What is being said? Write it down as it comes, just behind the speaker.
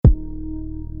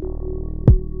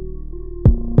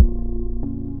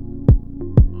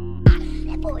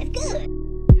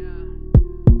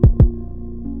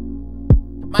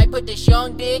this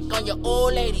young dick on your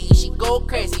old lady. She go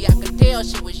crazy, I could tell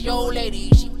she was your lady.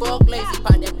 She fuck lazy,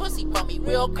 pop that pussy for me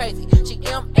real crazy. She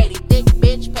M80, thick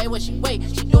bitch, pay what she weigh.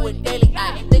 She do it daily,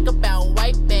 I think about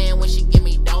white man when she give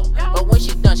me dough. But when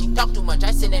she done, she talk too much,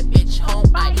 I send that bitch home.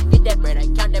 I get that bread, I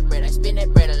count that bread, I spend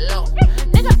that bread alone.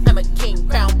 Nigga, I'm a king,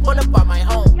 crown, pull up on my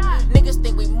home. Niggas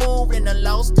think we moved in a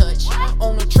lost touch.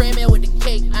 On the treadmill with the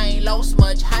cake, I ain't lost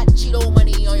much. Hot Cheeto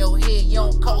money on your head, you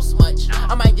don't cost much.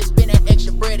 I might just spend that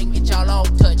extra bread and get y'all all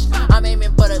touched. I'm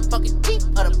aiming for the fucking teeth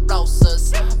of the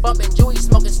flossers. Bumping Jewy,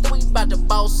 smoking Stewie, bout to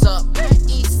boss up.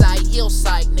 East side,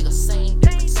 hillside, nigga, same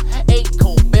difference.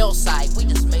 Acol, Bellside, we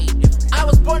just made difference. I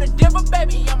was born in Denver,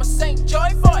 baby, I'm a St. Joy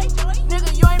boy.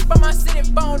 Nigga, you ain't from my city,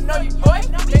 if I don't know you, boy.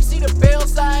 They see the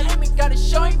Bellside, let me got a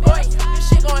showing, boy. This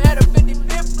shit gon' have the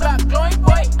 55th block glowing,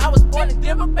 boy. I was born in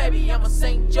Denver, baby, I'm a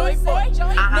St. Joy boy.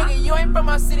 Nigga, you ain't from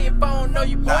my city, if I don't know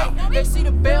you, boy. They see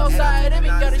the Bellside, let me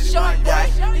got a showing, boy.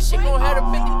 This shit gon' have the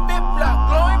 55th block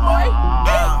glowing, boy.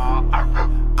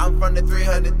 I'm from the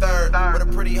 303rd, where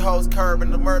the pretty hoes curve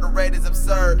and the murder rate is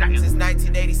absurd. Since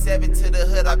 1987 to the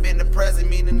hood, I've been the present,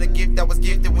 meaning the gift that was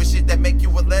gifted with shit that make you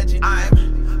a legend.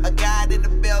 I'm a god in the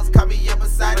bells, call me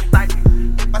beside it.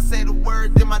 If I say the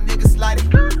word, then my niggas slide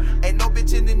it. Ain't no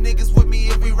bitch in the niggas with me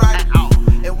if we ride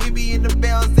it. And we be in the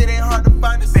bells, it ain't hard to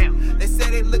find us. They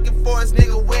say they looking for us,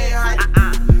 nigga, we ain't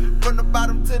hiding. From the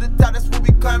bottom to the top, that's where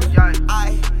we climbing.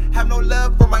 I have no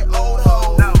love for my old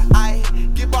hoes. I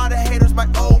give all the haters my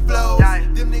old flows.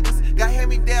 Them niggas got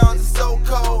hand-me-downs, it's so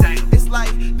cold. It's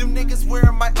like them niggas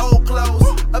wearing my old clothes.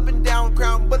 Up and down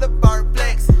Crown Boulevard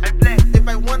flex. If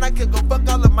I want, I could go fuck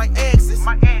all of my exes.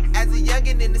 As a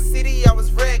youngin' in the city, I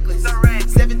was reckless.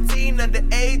 17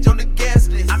 underage on the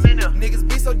guest list. Niggas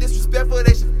be so disrespectful,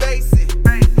 they should face it.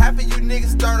 Half of you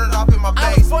niggas started off in my I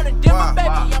was basement. born in Denver,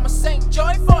 baby, I'm a St.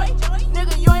 Joy boy.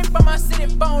 Nigga, you ain't from my city,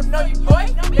 if I don't know you, boy.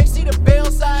 They see the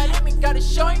Bellside, let me got a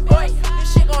showing, boy.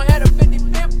 This shit gon' have